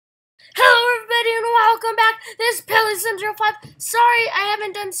Hello everybody and welcome back. This is Pelly705. Sorry I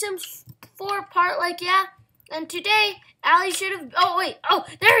haven't done Sims 4 part like And today, Allie should have... Oh, wait. Oh,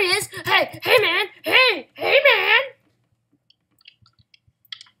 there he is. Hey man. Hey man.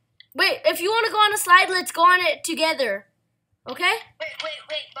 Wait, if you want to go on a slide, let's go on it together. Okay? Wait.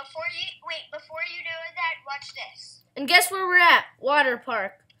 Before you do that, watch this. And guess where we're at? Water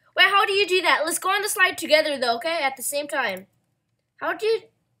park. Wait, how do you do that? Let's go on the slide together though, okay? At the same time. How do you...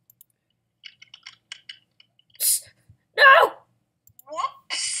 No!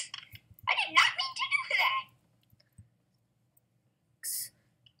 Whoops! I did not mean to do that.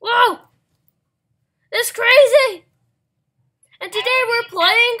 Whoa! It's crazy! And today we're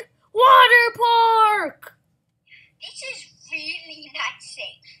playing Water Park! This is really not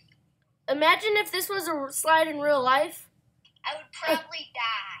safe. Imagine if this was a slide in real life. I would probably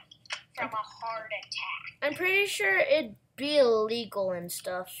die from a heart attack. I'm pretty sure it'd be illegal and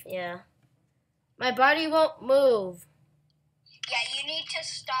stuff, yeah. My body won't move. Yeah, you need to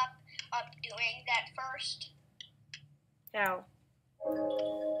stop doing that first. How?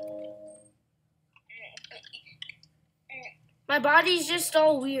 My body's just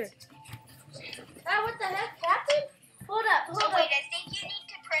all weird. Ah, what the heck happened? Hold up. Wait, I think you need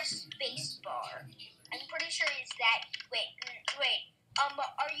to press spacebar. I'm pretty sure it's that. Wait.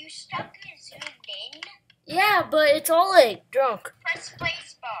 Are you stuck and zoomed in? Yeah, but it's all like drunk. Press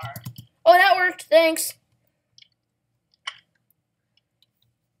spacebar. Oh, that worked. Thanks.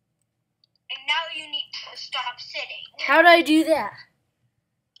 And now you need to stop sitting. How'd I do that?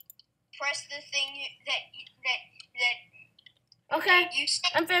 Press the thing that Okay, you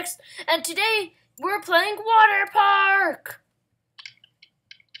said. I'm fixed. And today we're playing Water Park.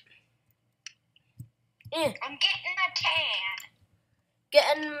 I'm getting a tan.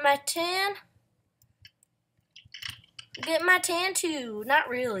 Getting my tan? Get my tan too. Not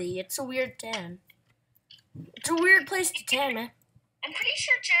really. It's a weird tan. It's a weird place to tan, man. I'm pretty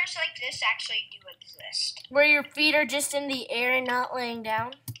sure chairs like this actually do exist. Where your feet are just in the air and not laying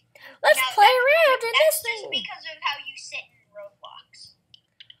down. Let's Now, play around in this That's just thing. because of how you sit in Roblox.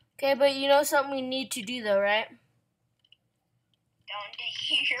 Okay, but you know something we need to do though, right? Down to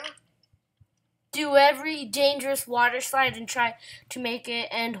here. Do every dangerous water slide and try to make it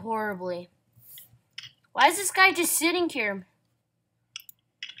end horribly. Why is this guy just sitting here?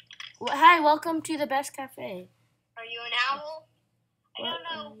 Hi, welcome to the best cafe. Are you an owl? I don't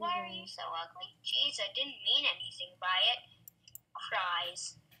know. Why are you so ugly? Jeez, I didn't mean anything by it.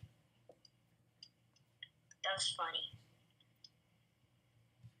 Cries. That was funny.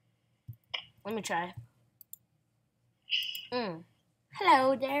 Let me try.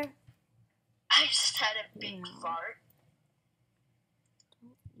 Hello there. I just had a big fart.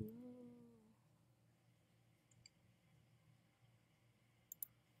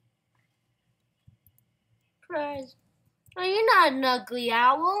 Surprise. Oh, you're not an ugly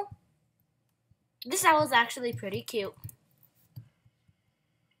owl. This owl's actually pretty cute.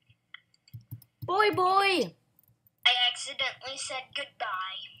 Boy. I accidentally said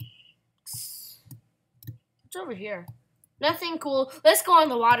goodbye. What's over here? Nothing cool. Let's go on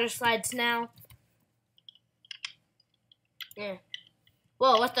the water slides now. Yeah.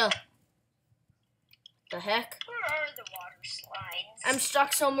 Whoa, what the heck? Where are the water slides? I'm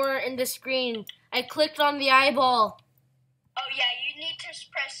stuck somewhere in the screen. I clicked on the eyeball. Oh yeah, you need to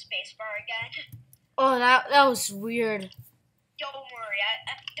press spacebar again. Oh, that was weird. Don't worry, I've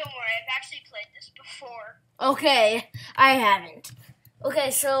actually played this before. Okay, I haven't.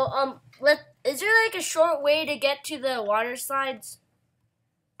 Okay, so is there like a short way to get to the water slides?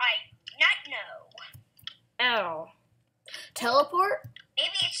 I not know. Oh. Teleport?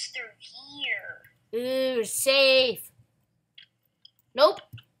 Maybe it's through here. Ooh, safe. Nope.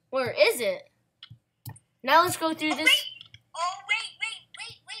 Where is it? Now let's go through this. Wait.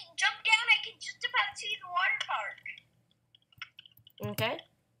 Jump down. I can just about see the water park. Okay.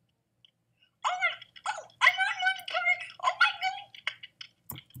 I'm on one park. Oh my god.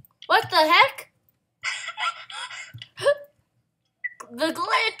 What the heck? The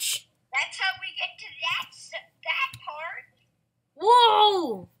glitch. That's how we get to that part.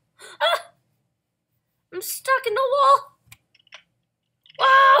 Whoa! Ah! I'm stuck in the wall.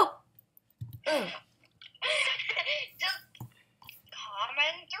 Whoa! Just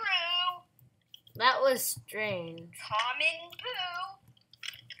coming through. That was strange.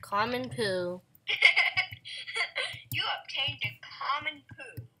 Common poo. You obtained a common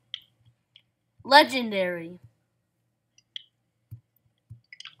poo. Legendary.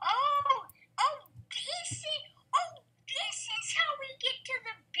 This is how we get to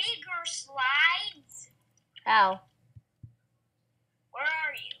the bigger slides. How? Where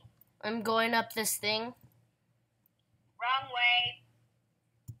are you? I'm going up this thing. Wrong way.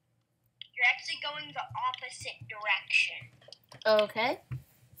 You're actually going the opposite direction. Okay.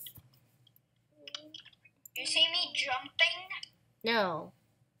 You see me jumping? No.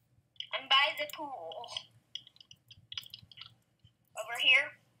 I'm by the pool. Over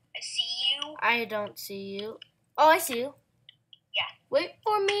here. I see you. I don't see you. Oh, I see you. Yeah. Wait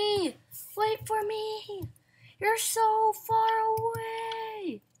for me. Wait for me. You're so far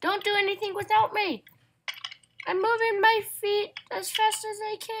away. Don't do anything without me. I'm moving my feet as fast as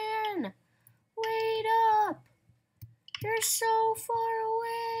I can. Wait up. You're so far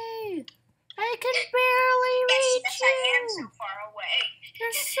away. I can barely reach yes, you. I am so far away.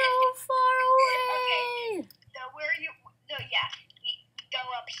 You're so far away. Okay. So where you? So yeah, you go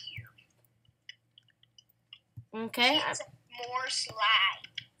up here. Okay. It's more slide.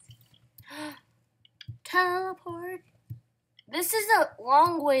 Teleport. This is a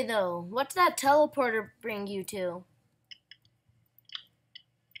long way though. What's that teleporter bring you to?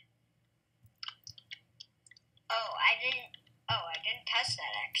 I didn't test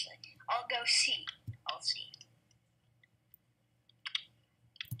that actually. I'll go see. I'll see.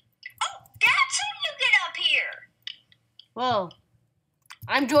 Oh, that's how you get up here. Whoa.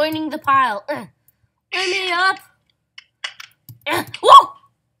 I'm joining the pile. Let me up. Whoa!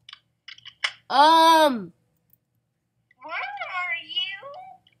 Where are you?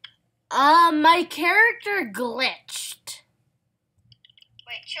 My character glitched.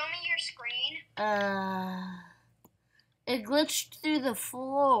 Wait, show me your screen. It glitched through the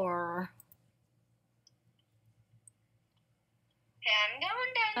floor. Okay, I'm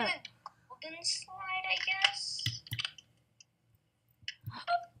going down the golden slide, I guess.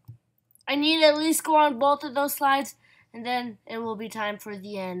 I need to at least go on both of those slides, and then it will be time for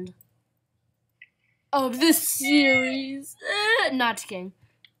the end of this series. Not kidding.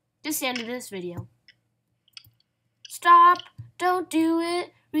 Just the end of this video. Stop. Don't do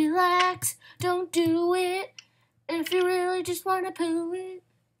it. Relax. Don't do it. If you really just want to poo it,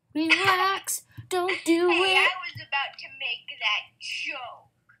 relax. Don't do Hey, it. I was about to make that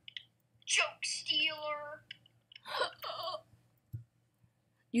joke. Joke stealer.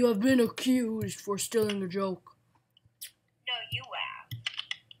 You have been accused for stealing a joke. No, you have.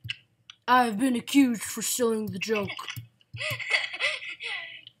 I have been accused for stealing the joke.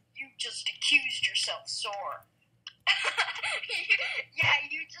 You just accused yourself sore. Yeah,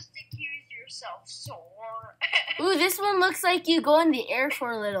 you just accused yourself sore. Ooh, this one looks like you go in the air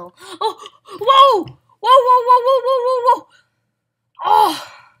for a little. Oh, whoa! Whoa, whoa, whoa, whoa, whoa, whoa, whoa!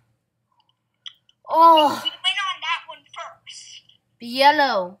 Oh! Oh! We went on that one first. The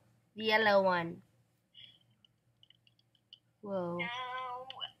yellow one. Whoa.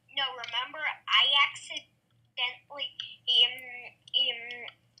 No, remember, I accidentally,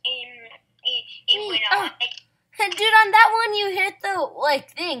 went on. And dude, on that one you hit the,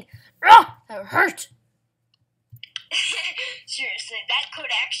 thing. Oh, that hurt. Seriously, that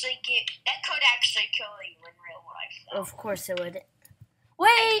could actually kill you in real life, though. Of course it would.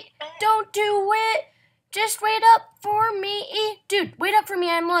 Wait, don't do it. Just wait up for me. Dude, wait up for me.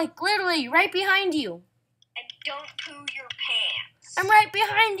 I'm literally right behind you. And don't poo your pants. I'm right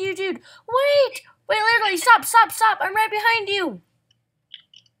behind you, dude. Wait, literally, stop. I'm right behind you.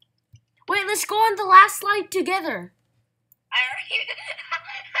 Wait, let's go on the last slide together. I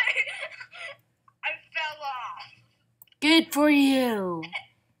fell off. Good for you.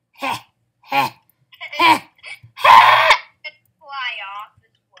 Fly off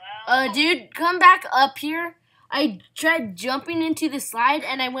as well. Dude, come back up here. I tried jumping into the slide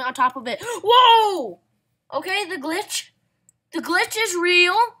and I went on top of it. Whoa! Okay, the glitch. The glitch is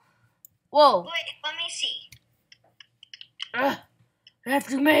real. Whoa. Wait, let me see. I have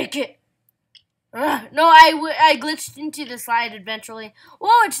to make it. No, I glitched into the slide eventually.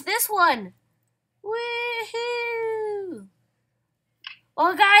 Whoa, it's this one. Woohoo!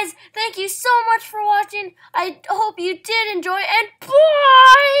 Well, guys, thank you so much for watching. I hope you did enjoy, and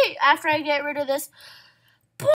bye! After I get rid of this.